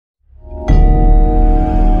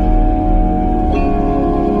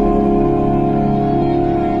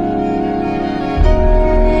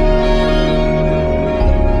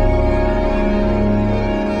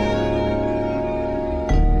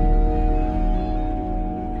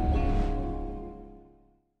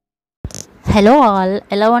Hello all,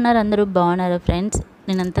 ఎలా ఉన్నారు? అందరూ బాగున్నారు ఫ్రెండ్స్.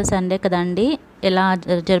 నేనంతా సండే కదండి, ఎలా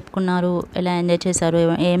జరుపుకున్నారు, ఎలా ఎంజాయ్ చేశారు,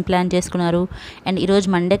 ఏం ప్లాన్ చేసుకున్నారు. అండ్ ఈరోజు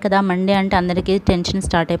మండే కదా, మండే అంటే అందరికీ టెన్షన్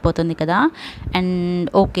స్టార్ట్ అయిపోతుంది కదా. And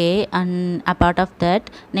okay, and apart of that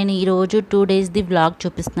నేను ఈరోజు 2 డేస్ది వ్లాగ్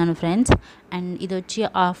చూపిస్తున్నాను ఫ్రెండ్స్. అండ్ ఇది వచ్చి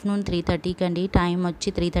ఆఫ్టర్నూన్ 3:30కి అండి. టైం వచ్చి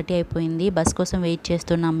 3:30 అయిపోయింది. బస్ కోసం వెయిట్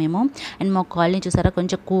చేస్తున్నాం మేము. అండ్ మా కాలనీ చూసారా,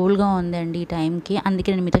 కొంచెం కూల్గా ఉందండి ఈ టైంకి, అందుకే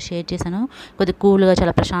నేను మీతో షేర్ చేశాను. కొద్దిగా కూల్గా,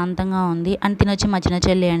 చాలా ప్రశాంతంగా ఉంది. అండ్ తినొచ్చి మా చిన్న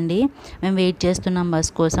చెల్లి అండి. మేము వెయిట్ చేస్తున్నాం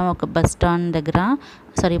బస్ కోసం ఒక బస్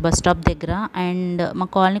స్టాప్ దగ్గర. అండ్ మా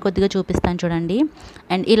కాలనీ కొద్దిగా చూపిస్తాను చూడండి.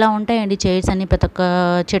 అండ్ ఇలా ఉంటాయండి చైర్స్ అన్ని. ప్రతి ఒక్క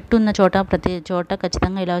చెట్టు ఉన్న చోట, ప్రతి చోట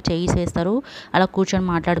ఖచ్చితంగా ఇలా చైర్స్ వేస్తారు, అలా కూర్చొని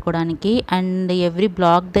మాట్లాడుకోవడానికి. అండ్ ఎవ్రీ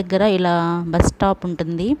బ్లాక్ దగ్గర ఇలా బస్ స్టాప్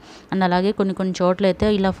ఉంటుంది. అండ్ అలాగే కొన్ని చోట్ల అయితే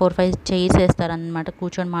ఇలా 4-5 చైర్స్ వేస్తారనమాట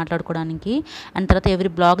కూర్చొని మాట్లాడుకోవడానికి. అండ్ తర్వాత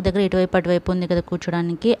ఎవ్రీ బ్లాక్ దగ్గర ఇటువైపు అటువైపు ఉంది కదా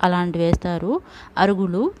కూర్చోడానికి, అలాంటివి వేస్తారు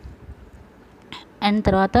అరుగులు. అండ్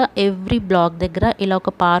తర్వాత ఎవ్రీ బ్లాక్ దగ్గర ఇలా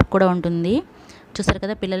ఒక పార్క్ కూడా ఉంటుంది. చూసారు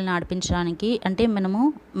కదా, పిల్లల్ని ఆడిపించడానికి. అంటే మనము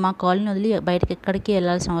మా కాలనీ వదిలి బయటకి ఎక్కడికి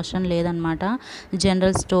వెళ్ళాల్సిన అవసరం లేదనమాట.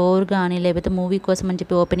 జనరల్ స్టోర్ కానీ, లేకపోతే మూవీ కోసం అని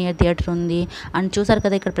చెప్పి ఓపెన్ ఎయిర్ థియేటర్ ఉంది. అండ్ చూసారు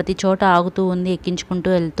కదా, ఇక్కడ ప్రతి చోట ఆగుతూ ఉంది, ఎక్కించుకుంటూ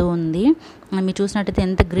వెళ్తూ ఉంది. మీరు చూసినట్టయితే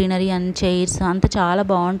ఎంత గ్రీనరీ అండ్ చైర్స్ అంతా చాలా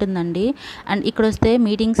బాగుంటుందండి. అండ్ ఇక్కడ వస్తే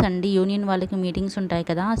మీటింగ్స్ అండి, యూనియన్ వాళ్ళకి మీటింగ్స్ ఉంటాయి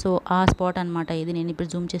కదా, సో ఆ స్పాట్ అనమాట ఇది. నేను ఇప్పుడు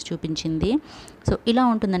జూమ్ చేసి చూపించింది. సో ఇలా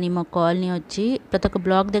ఉంటుందండి మా కాలనీ వచ్చి. ప్రతి ఒక్క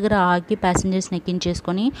బ్లాక్ దగ్గర ఆగి ప్యాసింజర్స్ని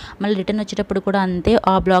ఎక్కించేసుకొని మళ్ళీ రిటర్న్ వచ్చేటప్పుడు కూడా అంతే,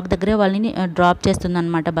 ఆ బ్లాక్ దగ్గరే వాళ్ళని డ్రాప్ చేస్తుంది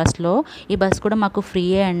అనమాట బస్లో. ఈ బస్ కూడా మాకు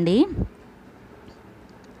ఫ్రీయే అండి.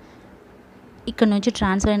 ఇక్కడ నుంచి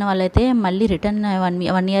ట్రాన్స్ఫర్ అయిన వాళ్ళైతే మళ్ళీ రిటర్న్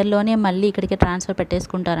వన్ ఇయర్లోనే మళ్ళీ ఇక్కడికి ట్రాన్స్ఫర్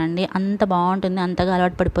పెట్టేసుకుంటారండి. అంత బాగుంటుంది, అంతగా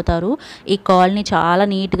అలవాటు పడిపోతారు. ఈ కాలనీ చాలా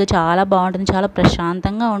నీట్గా, చాలా బాగుంటుంది, చాలా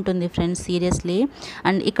ప్రశాంతంగా ఉంటుంది ఫ్రెండ్స్, సీరియస్లీ.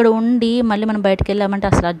 అండ్ ఇక్కడ ఉండి మళ్ళీ మనం బయటకు వెళ్ళామంటే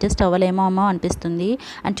అసలు అడ్జస్ట్ అవ్వలేమో అనిపిస్తుంది.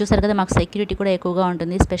 అండ్ చూసారు కదా, మాకు సెక్యూరిటీ కూడా ఎక్కువగా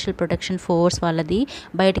ఉంటుంది, స్పెషల్ ప్రొటెక్షన్ ఫోర్స్ వాళ్ళది.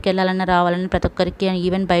 బయటకు వెళ్ళాలన్నా రావాలన్నా ప్రతి ఒక్కరికి,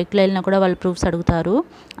 ఈవెన్ బైక్లో వెళ్ళినా కూడా వాళ్ళు ప్రూఫ్స్ అడుగుతారు.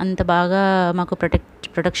 అంత బాగా మాకు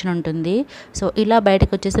ప్రొటెక్షన్ ఉంటుంది. సో ఇలా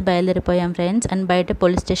బయటకు వచ్చేసి బయలుదేరిపోయాం ఫ్రెండ్స్. అండ్ బయట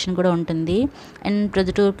పోలీస్ స్టేషన్ కూడా ఉంటుంది. అండ్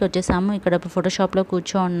ప్రొద్దుటూరుకి వచ్చేసాము. ఇక్కడ ఫోటోషాప్లో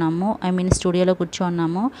కూర్చోన్నాము, స్టూడియోలో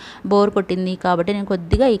కూర్చోన్నాము. బోర్ కొట్టింది కాబట్టి నేను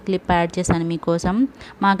కొద్దిగా ఈ క్లిప్ యాడ్ చేశాను మీకోసం.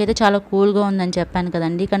 మాకైతే చాలా కూల్గా ఉందని చెప్పాను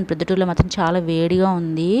కదండి, కానీ ప్రొద్దుటూరులో మాత్రం చాలా వేడిగా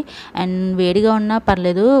ఉంది. అండ్ వేడిగా ఉన్నా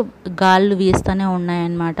పర్లేదు, గాలులు వీస్తూనే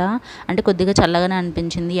ఉన్నాయన్నమాట. అంటే కొద్దిగా చల్లగానే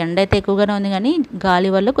అనిపించింది. ఎండ అయితే ఎక్కువగానే ఉంది, కానీ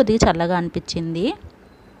గాలి వల్ల కొద్దిగా చల్లగా అనిపించింది.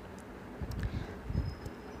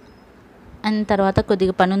 అండ్ తర్వాత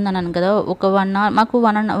కొద్దిగా పని ఉందన్నాను కదా, ఒక 1 అవర్ మాకు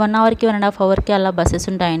 1 అవర్కి 1.5 అవర్కి అలా బస్సెస్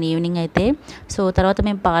ఉంటాయండి ఈవినింగ్ అయితే. సో తర్వాత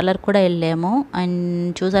మేము పార్లర్ కూడా వెళ్ళాము. అండ్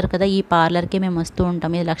చూసారు కదా, ఈ పార్లర్కి మేము వస్తూ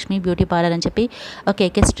ఉంటాం. ఇది లక్ష్మీ బ్యూటీ పార్లర్ అని చెప్పి ఒక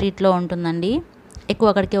కేకే స్ట్రీట్లో ఉంటుందండి. ఎక్కువ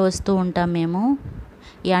అక్కడికే వస్తూ ఉంటాం మేము.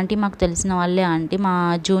 ఈ ఆంటీ మాకు తెలిసిన వాళ్ళే ఆంటీ, మా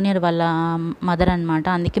జూనియర్ వాళ్ళ మదర్ అనమాట.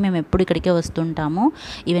 అందుకే మేము ఎప్పుడు ఇక్కడికే వస్తుంటాము.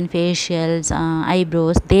 ఈవెన్ ఫేషియల్స్,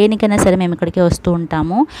 ఐబ్రోస్, దేనికైనా సరే మేము ఇక్కడికే వస్తూ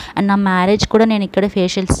ఉంటాము. అండ్ నా మ్యారేజ్ కూడా నేను ఇక్కడే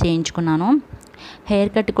ఫేషియల్స్ చేయించుకున్నాను.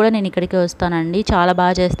 హెయిర్ కట్ కూడా నేను ఇక్కడికే వస్తానండి. చాలా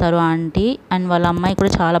బాగా చేస్తారు ఆంటీ. అండ్ వాళ్ళ అమ్మాయి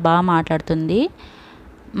కూడా చాలా బాగా మాట్లాడుతుంది,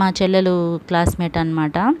 మా చెల్లెలు క్లాస్మేట్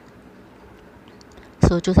అనమాట.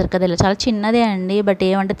 సో చూసారు కదా, ఇలా చాలా చిన్నదే అండి, బట్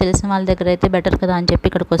ఏమంటే తెలిసిన వాళ్ళ దగ్గర అయితే బెటర్ కదా అని చెప్పి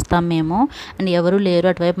ఇక్కడికి వస్తాం మేము. అండ్ ఎవరు లేరు,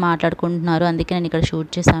 అటువైపు మాట్లాడుకుంటున్నారు, అందుకే నేను ఇక్కడ షూట్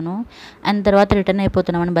చేశాను. అండ్ తర్వాత రిటర్న్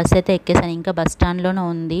అయిపోతున్నామని బస్ అయితే ఎక్కేసాను. ఇంకా బస్ స్టాండ్లోనే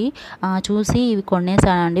ఉంది. చూసి ఇవి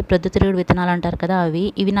కొనేసానండి, ప్రొద్దుతిరుగుడు విత్తనాలు అంటారు కదా అవి.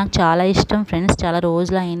 ఇవి నాకు చాలా ఇష్టం ఫ్రెండ్స్, చాలా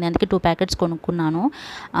రోజులు అయింది, అందుకే 2 ప్యాకెట్స్ కొనుక్కున్నాను.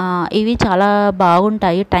 ఇవి చాలా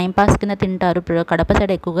బాగుంటాయి, టైంపాస్ కింద తింటారు. కడప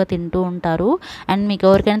సైడ్ ఎక్కువగా తింటూ ఉంటారు. అండ్ మీకు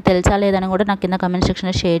ఎవరికైనా తెలుసా లేదని కూడా నాకు కింద కమెంట్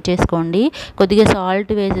సెక్షన్లో షేర్ చేసుకోండి. కొద్దిగా సాల్ట్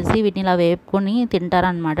వేసేసి వీటిని ఇలా వేపుకొని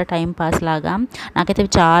తింటారనమాట, టైం పాస్ లాగా. నాకైతే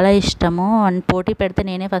చాలా ఇష్టము. అండ్ పోటీ పెడితే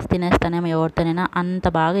నేనే ఫస్ట్ తినేస్తానేమో ఎవరితోనైనా, అంత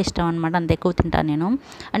బాగా ఇష్టం అనమాట, అంత ఎక్కువ తింటాను నేను.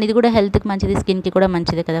 అండ్ ఇది కూడా హెల్త్కి మంచిది, స్కిన్కి కూడా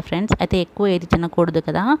మంచిది కదా ఫ్రెండ్స్. అయితే ఎక్కువ ఏది తినకూడదు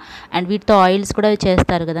కదా. అండ్ వీటితో ఆయిల్స్ కూడా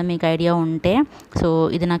చేస్తారు కదా, మీకు ఐడియా ఉంటే. సో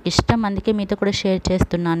ఇది నాకు ఇష్టం, అందుకే మీతో కూడా షేర్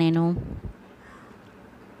చేస్తున్నా నేను.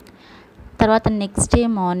 తర్వాత నెక్స్ట్ డే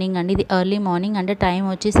మార్నింగ్ అండి, ఇది ఎర్లీ మార్నింగ్, అంటే టైం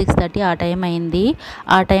వచ్చి 6:30 ఆ టైం అయింది.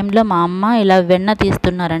 ఆ టైంలో మా అమ్మ ఇలా వెన్న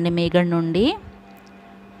తీస్తున్నారండి మేగడ నుండి.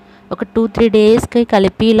 ఒక 2-3 డేస్కి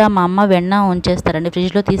కలిపి ఇలా మా అమ్మ వెన్న ఉంచేస్తారండి,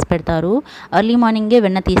 ఫ్రిడ్జ్లో తీసి పెడతారు. ఎర్లీ మార్నింగే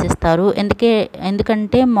వెన్న తీసేస్తారు.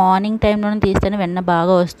 ఎందుకంటే మార్నింగ్ టైంలోనే తీస్తేనే వెన్న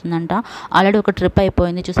బాగా వస్తుందంట. ఆల్రెడీ ఒక ట్రిప్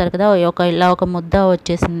అయిపోయింది, చూసారు కదా, ఇలా ఒక ముద్ద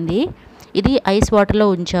వచ్చేసింది. ఇది ఐస్ వాటర్లో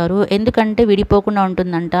ఉంచారు, ఎందుకంటే విడిపోకుండా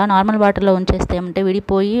ఉంటుందంట. నార్మల్ వాటర్లో ఉంచేస్తే ఏమంటే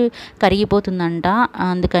విడిపోయి కరిగిపోతుందంట.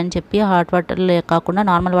 అందుకని చెప్పి హాట్ వాటర్లో కాకుండా,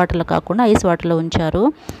 నార్మల్ వాటర్లో కాకుండా ఐస్ వాటర్లో ఉంచారు.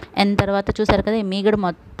 అండ్ తర్వాత చూసారు కదా, ఈ మీగడ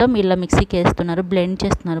మొత్తం ఇలా మిక్సీకి వేస్తున్నారు, బ్లెండ్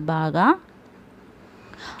చేస్తున్నారు బాగా.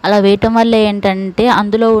 అలా వేయటం వల్ల ఏంటంటే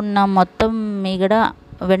అందులో ఉన్న మొత్తం మీగడ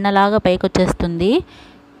వెన్నలాగా పైకి వచ్చేస్తుంది.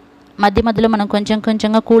 మధ్య మధ్యలో మనం కొంచెం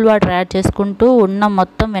కొంచెంగా కూల్ వాటర్ యాడ్ చేసుకుంటూ ఉన్న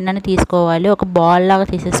మొత్తం వెన్నని తీసుకోవాలి, ఒక బాల్ లాగా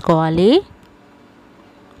తీసేసుకోవాలి.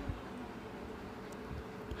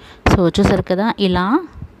 సో చూసారు కదా, ఇలా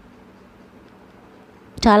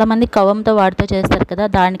చాలామంది కవ్వంతో వాటితో చేస్తారు కదా,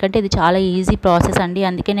 దానికంటే ఇది చాలా ఈజీ ప్రాసెస్ అండి.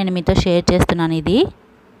 అందుకే నేను మీతో షేర్ చేస్తున్నాను ఇది.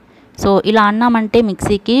 సో ఇలా అన్నామంటే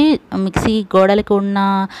మిక్సీ గోడలకు ఉన్న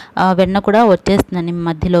వెన్న కూడా వచ్చేస్తుందండి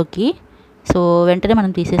మధ్యలోకి. సో వెంటనే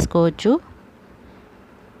మనం తీసేసుకోవచ్చు.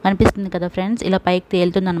 కనిపిస్తుంది కదా ఫ్రెండ్స్, ఇలా పైకి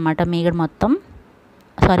తేలుతుంది అనమాట మీగడ మొత్తం,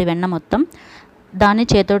 వెన్న మొత్తం. దాన్ని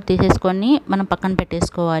చేతితోటి తీసేసుకొని మనం పక్కన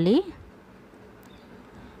పెట్టేసుకోవాలి.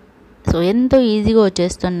 సో ఎంతో ఈజీగా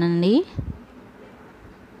వచ్చేస్తుందండి.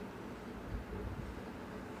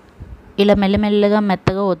 ఇలా మెల్లమెల్లగా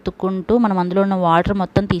మెత్తగా ఒత్తుకుంటూ మనం అందులో ఉన్న వాటర్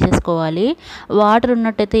మొత్తం తీసేసుకోవాలి. వాటర్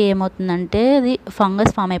ఉన్నట్టయితే ఏమవుతుందంటే అది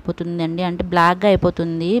ఫంగస్ ఫామ్ అయిపోతుందండి, అంటే బ్లాక్గా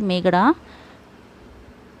అయిపోతుంది మీగడ.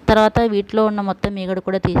 తర్వాత వీటిలో ఉన్న మొత్తం మీగడ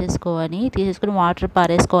కూడా తీసేసుకొని వాటర్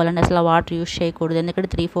పారేసుకోవాలండి. అసలు వాటర్ యూజ్ చేయకూడదు, ఎందుకంటే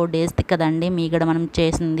 3-4 డేస్ది కదండి మీగడ మనం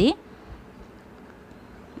చేసింది.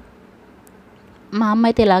 మా అమ్మ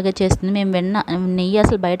అయితే ఇలాగే చేస్తుంది. మేము నెయ్యి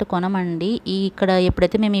అసలు బయట కొనమండి. ఇక్కడ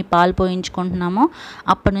ఎప్పుడైతే మేము ఈ పాలు పోయించుకుంటున్నామో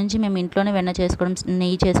అప్పటి నుంచి మేము ఇంట్లోనే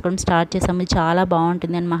నెయ్యి చేసుకోవడం స్టార్ట్ చేసాము. ఇది చాలా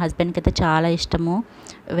బాగుంటుంది అని మా హస్బెండ్కి అయితే చాలా ఇష్టము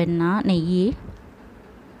నెయ్యి.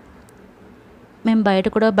 మేము బయట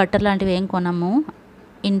కూడా బట్టర్ లాంటివి ఏం కొనము,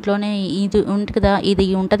 ఇంట్లోనే ఇది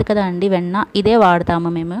ఉంటుంది కదా అండి వెన్న, ఇదే వాడతాము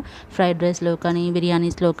మేము. ఫ్రైడ్ రైస్లో కానీ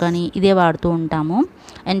బిర్యానీస్లో కానీ ఇదే వాడుతూ ఉంటాము.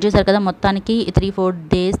 అండ్ చూసారు కదా, మొత్తానికి 3-4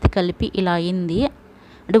 డేస్ది కలిపి ఇలా అయింది,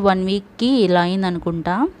 అంటే 1 వీక్కి ఇలా అయింది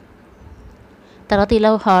అనుకుంటా. తర్వాత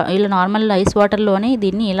ఇలా నార్మల్ ఐస్ వాటర్లోనే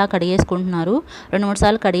దీన్ని ఇలా కడిగేసుకుంటున్నారు. 2-3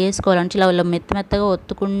 సార్లు కడిగేసుకోవాలంటే ఇలా మెత్తగా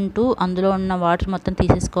ఒత్తుకుంటూ అందులో ఉన్న వాటర్ మొత్తం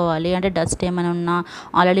తీసేసుకోవాలి. అంటే డస్ట్ ఏమైనా ఉన్నా,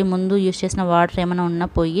 ఆల్రెడీ ముందు యూజ్ చేసిన వాటర్ ఏమైనా ఉన్నా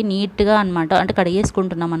పోయి నీట్గా అనమాట, అంటే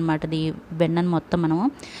కడిగేసుకుంటున్నాం అనమాట. ఇది వెన్నను మొత్తం మనము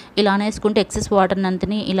ఇలా వేసుకుంటే ఎక్సెస్ వాటర్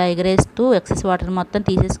అంతని ఇలా ఎగరేస్తూ ఎక్సెస్ వాటర్ మొత్తం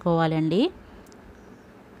తీసేసుకోవాలండి.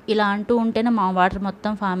 ఇలా అంటూ ఉంటేనే మా వాటర్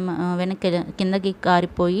మొత్తం వెనక్కి కిందకి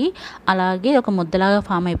కారిపోయి అలాగే ఒక ముద్దలాగా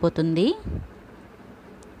ఫామ్ అయిపోతుంది.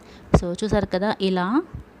 సో చూసారు కదా, ఇలా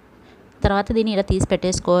తర్వాత దీన్ని ఇలా తీసి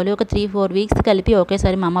పెట్టేసుకోవాలి. ఒక 3-4 వీక్స్ కలిపి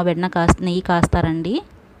ఒకేసారి మా అమ్మ నెయ్యి కాస్తారండి.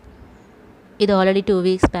 ఇది ఆల్రెడీ 2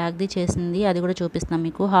 వీక్స్ బ్యాక్ది చేసింది, అది కూడా చూపిస్తున్నాం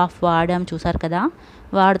మీకు. హాఫ్ వాడాము, చూసారు కదా,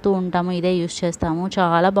 వాడుతూ ఉంటాము, ఇదే యూస్ చేస్తాము.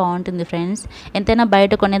 చాలా బాగుంటుంది ఫ్రెండ్స్. ఎంతైనా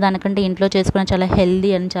బయట కొనేదానికంటే ఇంట్లో చేసుకునే చాలా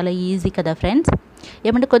హెల్దీ అండ్ చాలా ఈజీ కదా ఫ్రెండ్స్.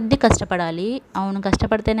 ఏమంటే కొద్ది కష్టపడాలి. అవును,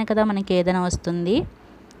 కష్టపడితేనే కదా మనకి ఏదైనా వస్తుంది.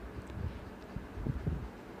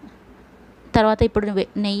 తర్వాత ఇప్పుడు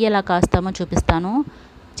నెయ్యి ఎలా కాస్తామో చూపిస్తాను.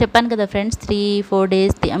 చెప్పాను కదా ఫ్రెండ్స్, 3-4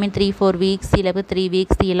 డేస్ 3-4 వీక్స్ లేకపోతే 3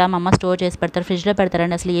 వీక్స్ ఇలా మా అమ్మ స్టోర్ చేసి పెడతారు, ఫ్రిడ్జ్లో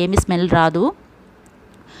పెడతారండి. అసలు ఏమీ స్మెల్ రాదు.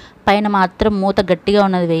 పైన మాత్రం మూత గట్టిగా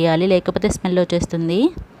ఉన్నది వేయాలి, లేకపోతే స్మెల్ వచ్చేస్తుంది.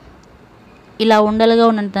 ఇలా ఉండలుగా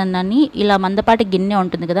ఉన్నదాన్ని ఇలా మందపాటి గిన్నె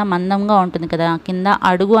ఉంటుంది కదా, మందంగా ఉంటుంది కదా, కింద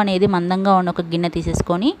అడుగు అనేది మందంగా ఉన్న ఒక గిన్నె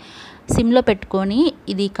తీసేసుకొని సిమ్లో పెట్టుకొని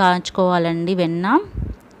ఇది కాచుకోవాలండి వెన్న.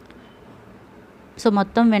 సో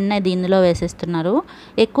మొత్తం వెన్న దీనిలో వేసేస్తున్నారు.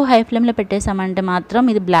 ఎక్కువ హై ఫ్లేమ్లో పెట్టేసామంటే మాత్రం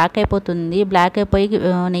ఇది బ్లాక్ అయిపోతుంది, బ్లాక్ అయిపోయి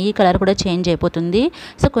నెయ్యి కలర్ కూడా చేంజ్ అయిపోతుంది.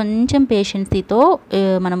 సో కొంచెం పేషెన్సీతో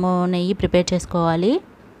మనము నెయ్యి ప్రిపేర్ చేసుకోవాలి.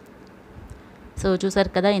 సో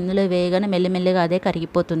చూసారు కదా, ఇందులో వేయగానే మెల్లిమెల్లిగా అదే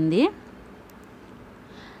కరిగిపోతుంది.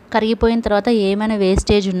 కరిగిపోయిన తర్వాత ఏమైనా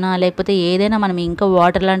వేస్టేజ్ ఉన్నా లేకపోతే ఏదైనా మనం ఇంకా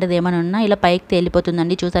వాటర్ లాంటిది ఏమైనా ఉన్నా ఇలా పైకి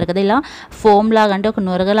తేలిపోతుందండి. చూసారు కదా, ఇలా ఫోమ్ లాగా, అంటే ఒక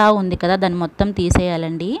నురగలాగా ఉంది కదా, దాన్ని మొత్తం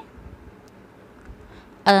తీసేయాలండి.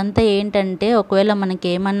 అదంతా ఏంటంటే ఒకవేళ మనకి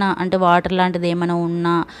ఏమన్నా అంటే వాటర్ లాంటిది ఏమైనా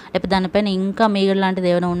ఉన్నా లేకపోతే దానిపైన ఇంకా మీగడ లాంటిది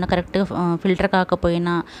ఏమైనా ఉన్నా కరెక్ట్గా ఫిల్టర్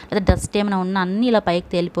కాకపోయినా లేదా డస్ట్ ఏమైనా ఉన్నా అన్నీ ఇలా పైకి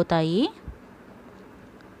తేలిపోతాయి.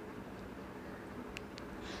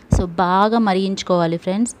 సో బాగా మరిగించుకోవాలి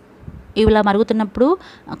ఫ్రెండ్స్. ఇలా మరుగుతున్నప్పుడు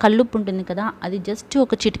కల్లుప్పు ఉంటుంది కదా, అది జస్ట్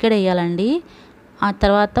ఒక చిటికెడ వేయాలండి. ఆ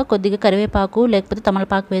తర్వాత కొద్దిగా కరివేపాకు లేకపోతే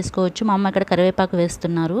తమలపాకు వేసుకోవచ్చు. మా అమ్మ ఇక్కడ కరివేపాకు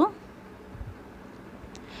వేస్తున్నారు.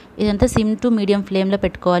 ఇదంతా సిమ్ టు మీడియం ఫ్లేమ్లో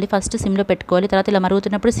పెట్టుకోవాలి. ఫస్ట్ సిమ్లో పెట్టుకోవాలి, తర్వాత ఇలా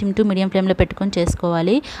మరుగుతున్నప్పుడు సిమ్ టు మీడియం ఫ్లేమ్లో పెట్టుకొని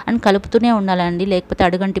చేసుకోవాలి. అండ్ కలుపుతూనే ఉండాలండి, లేకపోతే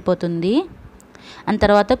అడుగంటిపోతుంది. అండ్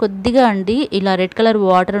తర్వాత కొద్దిగా అండి ఇలా రెడ్ కలర్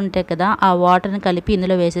వాటర్ ఉంటాయి కదా, ఆ వాటర్ని కలిపి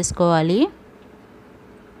ఇందులో వేసేసుకోవాలి.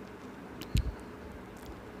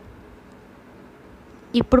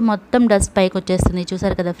 ఇప్పుడు మొత్తం డస్ట్ పైకి వచ్చేస్తుంది.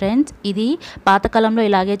 చూసారు కదా ఫ్రెండ్స్, ఇది పాతకాలంలో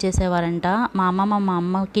ఇలాగే చేసేవారంట. మా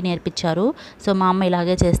అమ్మకి నేర్పించారు. సో మా అమ్మ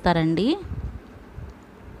ఇలాగే చేస్తారండి.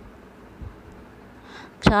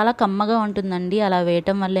 చాలా కమ్మగా ఉంటుందండి. అలా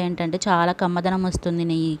వేయటం వల్ల ఏంటంటే చాలా కమ్మదనం వస్తుంది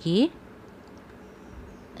నెయ్యికి.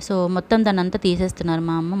 సో మొత్తం దాన్ని అంతా తీసేస్తున్నారు.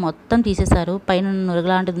 మా అమ్మ మొత్తం తీసేశారు. పైన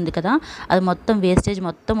నురగలాంటిది ఉంది కదా, అది మొత్తం వేస్టేజ్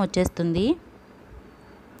మొత్తం వచ్చేస్తుంది.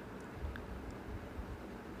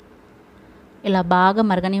 ఇలా బాగా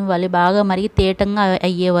మరగనివ్వాలి. బాగా మరిగి తేటంగా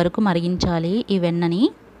అయ్యే వరకు మరిగించాలి ఈ వెన్నని.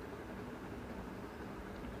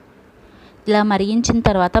 ఇలా మరిగించిన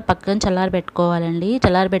తర్వాత పక్కన చల్లారబెట్టుకోవాలండి.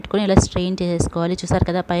 చల్లారబెట్టుకొని ఇలా స్ట్రెయిన్ చేసేసుకోవాలి. చూసారు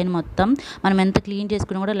కదా పైన మొత్తం మనం ఎంత క్లీన్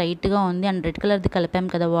చేసుకున్నా కూడా లైట్గా ఉంది. అండ్ రెడ్ కలర్ది కలిపాం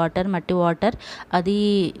కదా వాటర్, మట్టి వాటర్, అది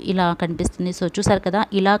ఇలా కనిపిస్తుంది. సో చూసారు కదా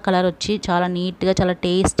ఇలా కలర్ వచ్చి చాలా నీట్గా చాలా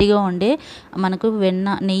టేస్టీగా ఉండే మనకు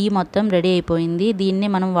నెయ్యి మొత్తం రెడీ అయిపోయింది. దీన్నే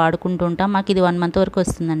మనం వాడుకుంటూ ఉంటాం. మాకు ఇది 1 మంత్ వరకు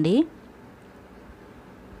వస్తుందండి.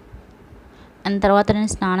 అండ్ తర్వాత నేను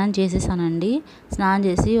స్నానం చేసేసానండి. స్నానం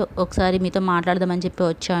చేసి ఒకసారి మీతో మాట్లాడదామని చెప్పి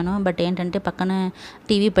వచ్చాను. బట్ ఏంటంటే పక్కన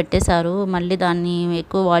టీవీ పెట్టేశారు. మళ్ళీ దాన్ని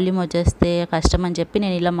ఎక్కువ వాల్యూమ్ వచ్చేస్తే కష్టం అని చెప్పి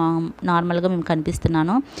నేను ఇలా నార్మల్గా మేము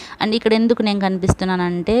కనిపిస్తున్నాను. అండ్ ఇక్కడ ఎందుకు నేను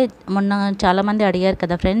కనిపిస్తున్నానంటే మొన్న చాలామంది అడిగారు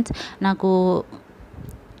కదా ఫ్రెండ్స్, నాకు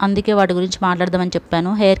అందుకే వాటి గురించి మాట్లాడదామని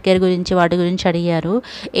చెప్పాను. హెయిర్ కేర్ గురించి వాటి గురించి అడిగారు.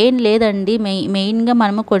 ఏం లేదండి, మెయిన్గా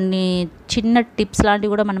మనము కొన్ని చిన్న టిప్స్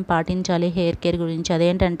లాంటివి కూడా మనం పాటించాలి హెయిర్ కేర్ గురించి.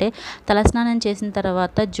 అదేంటంటే తలస్నానం చేసిన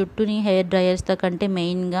తర్వాత జుట్టుని హెయిర్ డ్రయర్స్తో కంటే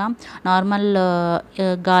మెయిన్గా నార్మల్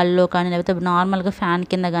గాల్లో కానీ లేకపోతే నార్మల్గా ఫ్యాన్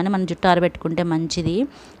కింద కానీ మనం జుట్టు ఆరబెట్టుకుంటే మంచిది.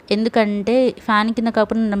 ఎందుకంటే ఫ్యాన్ కింద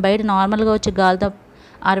కాకుండా బయట నార్మల్గా వచ్చే గాలితో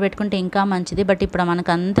ఆరబెట్టుకుంటే ఇంకా మంచిది. బట్ ఇప్పుడు మనకు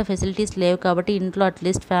అంత ఫెసిలిటీస్ లేవు కాబట్టి ఇంట్లో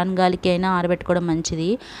అట్లీస్ట్ ఫ్యాన్ గాలికి అయినా ఆరబెట్టుకోవడం మంచిది.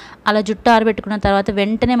 అలా జుట్టు ఆరబెట్టుకున్న తర్వాత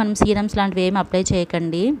వెంటనే మనం సీరమ్స్ లాంటివి ఏమి అప్లై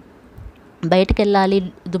చేయకండి. బయటకు వెళ్ళాలి,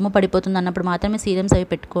 దుమ్ము పడిపోతుంది అన్నప్పుడు మాత్రమే సీరమ్స్ అవి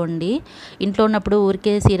పెట్టుకోండి. ఇంట్లో ఉన్నప్పుడు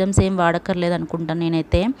ఊరికే సీరమ్స్ ఏం వాడక్కర్లేదు అనుకుంటాను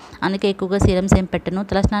నేనైతే. అందుకే ఎక్కువగా సీరమ్స్ ఏం పెట్టను.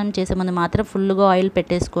 తలస్నానం చేసే ముందు మాత్రం ఫుల్గా ఆయిల్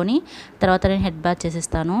పెట్టేసుకొని తర్వాత నేను హెడ్ బాత్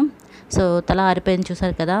చేసేస్తాను. సో తల ఆరిపోయింది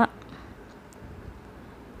చూసారు కదా,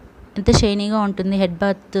 ఎంత షైనీగా ఉంటుంది. హెడ్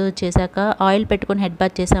బాత్ చేశాక ఆయిల్ పెట్టుకొని హెడ్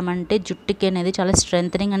బాత్ చేసామంటే జుట్టుకి అనేది చాలా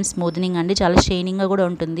స్ట్రెంథనింగ్ అండ్ స్మూత్నింగ్ అండి, చాలా షైనింగ్గా కూడా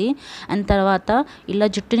ఉంటుంది. అండ్ తర్వాత ఇలా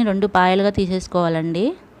జుట్టుని 2 పాయలుగా తీసేసుకోవాలండి.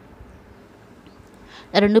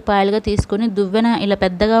 2 పాయలుగా తీసుకొని దువ్వెన ఇలా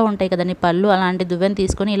పెద్దగా ఉంటాయి కదండి పళ్ళు, అలాంటి దువ్వెన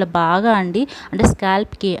తీసుకొని ఇలా బాగా అంటే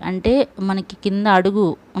స్కాల్ప్కి అంటే మనకి కింద అడుగు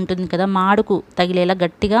ఉంటుంది కదా మాడుకు తగిలేలా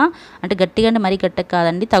గట్టిగా అంటే మరీ గట్టిగా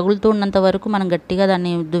కాదండి, తగులుతూ ఉన్నంత వరకు మనం గట్టిగా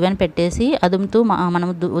దాన్ని దువ్వెన పెట్టేసి అదుముతూ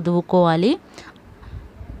మనం దువ్వుకోవాలి.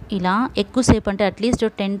 ఇలా ఎక్కువసేపు అంటే అట్లీస్ట్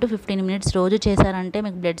 10 to 15 మినిట్స్ రోజు చేశారంటే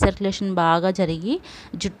మీకు బ్లడ్ సర్క్యులేషన్ బాగా జరిగి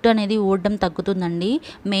జుట్టు అనేది ఊడడం తగ్గుతుందండి.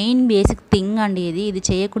 మెయిన్ బేసిక్ థింగ్ అండి ఇది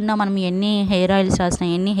చేయకుండా మనం ఎన్ని హెయిర్ ఆయిల్స్ రాసినా,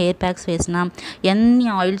 ఎన్ని హెయిర్ ప్యాక్స్ వేసినా, ఎన్ని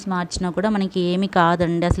ఆయిల్స్ మార్చినా కూడా మనకి ఏమీ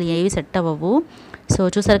కాదండి, అసలు ఏవి సెట్ అవ్వవు. సో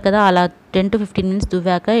చూసారు కదా అలా 10 to 15 మినిట్స్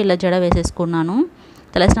దువ్వాక ఇలా జడ వేసేసుకున్నాను.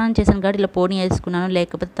 తలస్నానం చేశాను కాబట్టి ఇలా పోనీ వేసుకున్నాను,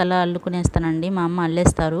 లేకపోతే తల అల్లుకునేస్తానండి, మా అమ్మ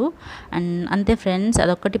అల్లేస్తారు. అండ్ అంతే ఫ్రెండ్స్,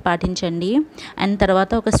 అదొక్కటి పాటించండి. అండ్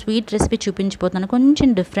తర్వాత ఒక స్వీట్ రెసిపీ చూపించిపోతున్నాను, కొంచెం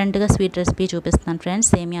డిఫరెంట్గా స్వీట్ రెసిపీ చూపిస్తాను ఫ్రెండ్స్,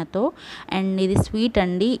 సేమియాతో. అండ్ ఇది స్వీట్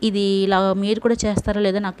అండి, ఇది ఇలా మీరు కూడా చేస్తారో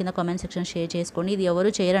లేదో నాకు కింద కామెంట్ సెక్షన్ షేర్ చేసుకోండి. ఇది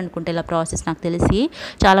ఎవరు చేయరు అనుకుంటే ఇలా ప్రాసెస్, నాకు తెలిసి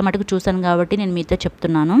చాలా మటుకు చూసాను కాబట్టి నేను మీతో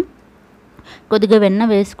చెప్తున్నాను. కొద్దిగా వెన్న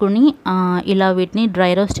వేసుకుని ఇలా వీటిని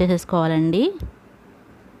డ్రై రోస్ట్ చేసేసుకోవాలండి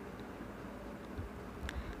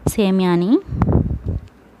సేమియాని.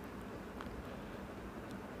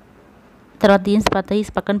 తర్వాత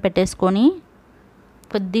తీసి పక్కన పెట్టేసుకొని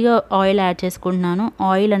కొద్దిగా ఆయిల్ యాడ్ చేసుకుంటున్నాను.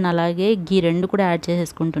 ఆయిల్ అండ్ అలాగే ఘీ 2 కూడా యాడ్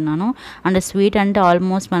చేసేసుకుంటున్నాను. అండ్ స్వీట్ అంటే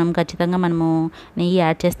ఆల్మోస్ట్ మనం ఖచ్చితంగా నెయ్యి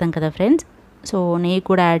యాడ్ చేస్తాం కదా ఫ్రెండ్స్, సో నెయ్యి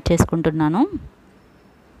కూడా యాడ్ చేసుకుంటున్నాను.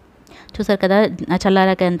 చూసారు కదా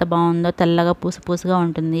చల్లారాక ఎంత బాగుందో, తెల్లగా పూసగా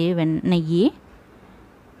ఉంటుంది నెయ్యి.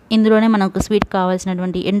 ఇందులోనే మనకు స్వీట్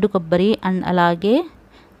కావాల్సినటువంటి ఎండు కొబ్బరి అండ్ అలాగే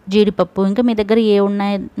జీడిపప్పు, ఇంకా మీ దగ్గర ఏ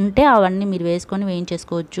ఉన్నాయంటే అవన్నీ మీరు వేసుకొని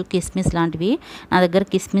వేయించేసుకోవచ్చు, కిస్మిస్ లాంటివి. నా దగ్గర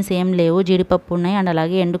కిస్మిస్ ఏం లేవు, జీడిపప్పు ఉన్నాయి అండ్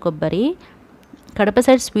అలాగే ఎండు కొబ్బరి. కడప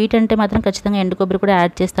సైడ్ స్వీట్ అంటే మాత్రం ఖచ్చితంగా ఎండు కొబ్బరి కూడా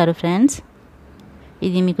యాడ్ చేస్తారు ఫ్రెండ్స్,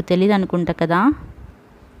 ఇది మీకు తెలియదు అనుకుంటా కదా.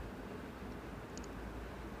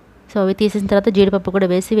 సో అవి తీసిన తర్వాత జీడిపప్పు కూడా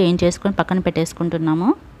వేసి వేయించేసుకొని పక్కన పెట్టేసుకుంటున్నాము.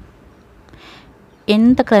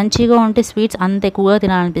 ఎంత క్రంచీగా ఉంటే స్వీట్స్ అంత ఎక్కువగా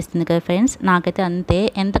తినాలనిపిస్తుంది కదా ఫ్రెండ్స్, నాకైతే అంతే,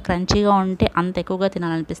 ఎంత క్రంచీగా ఉంటే అంత ఎక్కువగా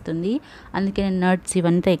తినాలనిపిస్తుంది. అందుకే నేను నట్స్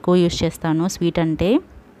ఇవంతా ఎక్కువ యూజ్ చేస్తాను స్వీట్ అంటే.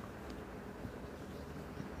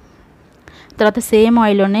 తర్వాత సేమ్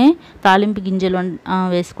ఆయిల్లోనే తాలింపు గింజలు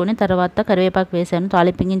వేసుకొని తర్వాత కరివేపాకు వేసాను.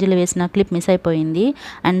 తాలింపు గింజలు వేసిన క్లిప్ మిస్ అయిపోయింది.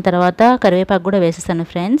 అండ్ తర్వాత కరివేపాకు కూడా వేసేసాను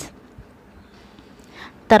ఫ్రెండ్స్.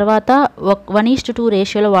 తర్వాత 1:2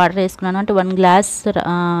 రేషియోలో వాటర్ వేసుకున్నాను. అంటే 1 గ్లాస్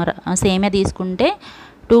సేమియా తీసుకుంటే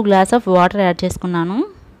 2 గ్లాస్ ఆఫ్ వాటర్ యాడ్ చేసుకున్నాను.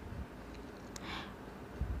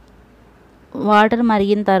 వాటర్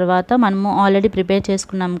మరిగిన తర్వాత మనము ఆల్రెడీ ప్రిపేర్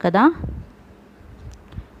చేసుకున్నాం కదా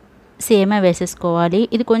సేమియా వేసేసుకోవాలి.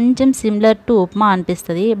 ఇది కొంచెం సిమిలర్ టు ఉప్మా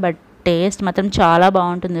అనిపిస్తుంది, బట్ టేస్ట్ మాత్రం చాలా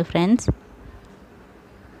బాగుంటుంది ఫ్రెండ్స్.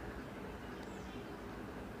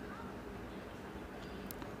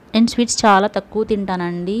 అండ్ స్వీట్స్ చాలా తక్కువ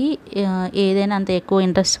తింటానండి. ఏదైనా అంత ఎక్కువ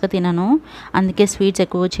ఇంట్రెస్ట్గా తినను, అందుకే స్వీట్స్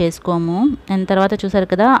ఎక్కువ చేసుకోము. అండ్ తర్వాత చూసారు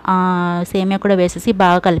కదా, సేమియా కూడా వేసేసి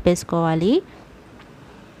బాగా కలిపేసుకోవాలి.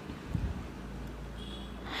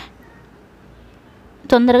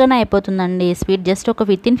 తొందరగానే అయిపోతుందండి స్వీట్, జస్ట్ ఒక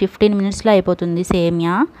వితిన్ 15 మినిట్స్లో అయిపోతుంది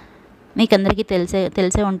సేమియా. మీకు అందరికీ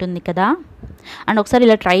తెలిసే ఉంటుంది కదా. అండ్ ఒకసారి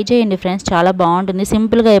ఇలా ట్రై చేయండి ఫ్రెండ్స్, చాలా బాగుంటుంది,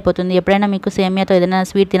 సింపుల్గా అయిపోతుంది. ఎప్పుడైనా మీకు సేమియాతో ఏదైనా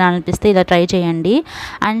స్వీట్ తినాలనిపిస్తే ఇలా ట్రై చేయండి.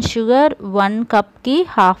 And sugar 1 కప్కి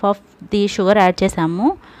half of the sugar add చేసాము.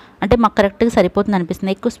 అంటే మాకు కరెక్ట్గా సరిపోతుంది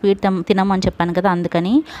అనిపిస్తుంది, ఎక్కువ స్వీట్ తినమని చెప్పాను కదా,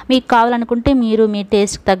 అందుకని. మీకు కావాలనుకుంటే మీరు మీ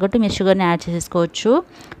టేస్ట్కి తగ్గట్టు మీరు షుగర్ని యాడ్ చేసేసుకోవచ్చు.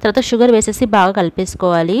 తర్వాత షుగర్ వేసేసి బాగా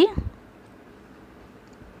కలిపేసుకోవాలి.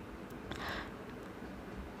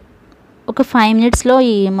 ఒక 5 మినిట్స్లో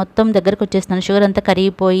ఈ మొత్తం దగ్గరకు వచ్చేస్తున్నాను, షుగర్ అంతా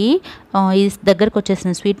కరిగిపోయి ఈ దగ్గరకు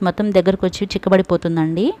వచ్చేసిన స్వీట్ మొత్తం దగ్గరకు వచ్చి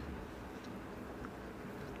చిక్కబడిపోతుందండి.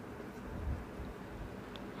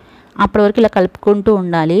 అప్పటి వరకు ఇలా కలుపుకుంటూ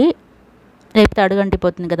ఉండాలి, లేకపోతే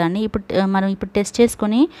అడుగంటిపోతుంది కదండి. మనం టెస్ట్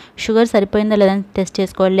చేసుకొని షుగర్ సరిపోయిందా లేదని టెస్ట్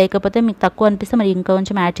చేసుకోవాలి. లేకపోతే మీకు తక్కువ అనిపిస్తే మరి ఇంకా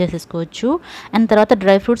కొంచెం యాడ్ చేసేసుకోవచ్చు. అండ్ తర్వాత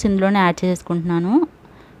డ్రై ఫ్రూట్స్ ఇందులోనే యాడ్ చేసుకుంటున్నాను.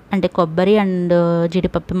 అంటే కొబ్బరి అండ్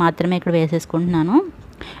జీడిపప్పు మాత్రమే ఇక్కడ వేసేసుకుంటున్నాను.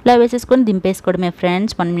 ఇలా వేసేసుకొని దింపేసుకోవడమే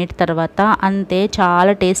ఫ్రెండ్స్ 1 మినిట్ తర్వాత. అంతే,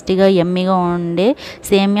 చాలా టేస్టీగా యమ్మీగా ఉండే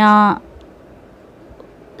సేమియా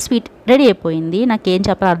స్వీట్ రెడీ అయిపోయింది. నాకేం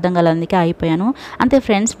చెప్పాలో అర్థం కాలేదు, అందుకే అయిపోయాను. అంతే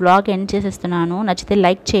ఫ్రెండ్స్, బ్లాగ్ ఎండ్ చేసేస్తున్నాను. నచ్చితే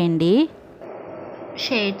లైక్ చేయండి,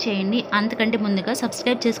 షేర్ చేయండి, అంతకంటే ముందుగా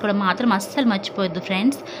సబ్స్క్రైబ్ చేసుకోవడం మాత్రం అస్సలు మర్చిపోవద్దు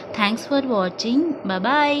friends. Thanks for watching,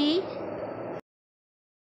 bye.